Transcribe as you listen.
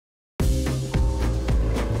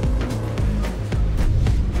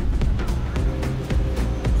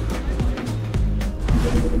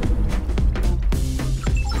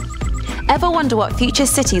Ever wonder what future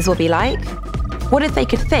cities will be like? What if they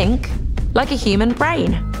could think like a human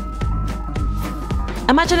brain?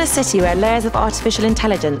 Imagine a city where layers of artificial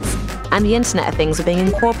intelligence and the Internet of Things are being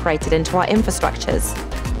incorporated into our infrastructures,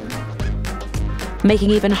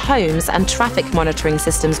 making even homes and traffic monitoring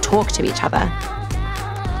systems talk to each other.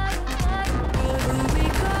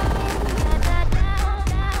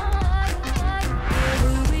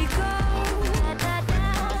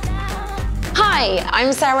 Hi,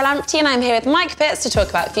 I'm Sarah Lamptey and I'm here with Mike Pitts to talk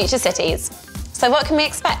about future cities. So what can we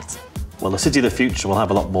expect? Well, the city of the future will have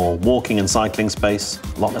a lot more walking and cycling space,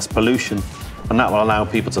 a lot less pollution, and that will allow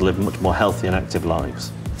people to live much more healthy and active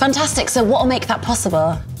lives. Fantastic, so what will make that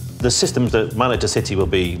possible? The systems that manage a city will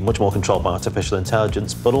be much more controlled by artificial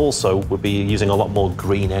intelligence, but also will be using a lot more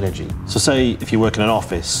green energy. So say if you work in an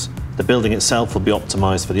office, the building itself will be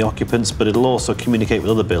optimised for the occupants, but it'll also communicate with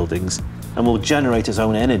other buildings and will generate its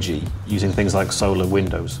own energy using things like solar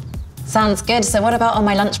windows. Sounds good, so what about on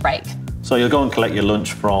my lunch break? So you'll go and collect your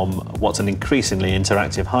lunch from what's an increasingly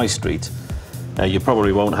interactive high street. You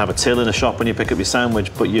probably won't have a till in a shop when you pick up your sandwich,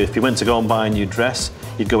 but if you went to go and buy a new dress,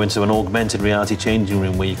 you'd go into an augmented reality changing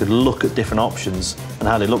room where you could look at different options and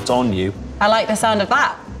how they looked on you. I like the sound of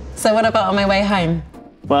that. So what about on my way home?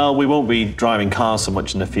 Well, we won't be driving cars so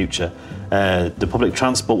much in the future. The public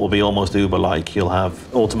transport will be almost Uber-like. You'll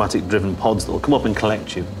have automatic driven pods that will come up and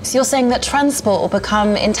collect you. So you're saying that transport will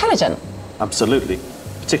become intelligent? Absolutely.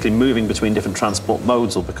 Particularly moving between different transport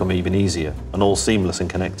modes will become even easier and all seamless and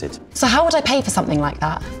connected. So how would I pay for something like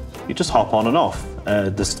that? You just hop on and off.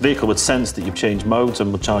 This vehicle would sense that you've changed modes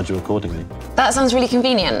and will charge you accordingly. That sounds really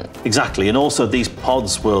convenient. Exactly, and also these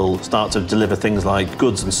pods will start to deliver things like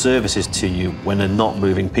goods and services to you when they're not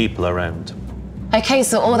moving people around. OK,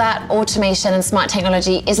 so all that automation and smart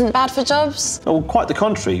technology isn't bad for jobs? Oh, quite the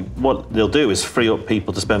contrary. What they'll do is free up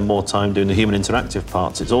people to spend more time doing the human interactive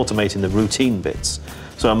parts. It's automating the routine bits.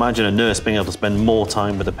 So imagine a nurse being able to spend more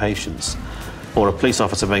time with the patients, or a police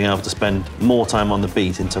officer being able to spend more time on the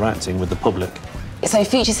beat interacting with the public. So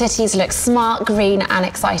future cities look smart, green and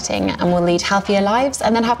exciting and will lead healthier lives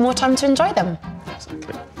and then have more time to enjoy them.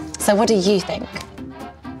 Exactly. So what do you think?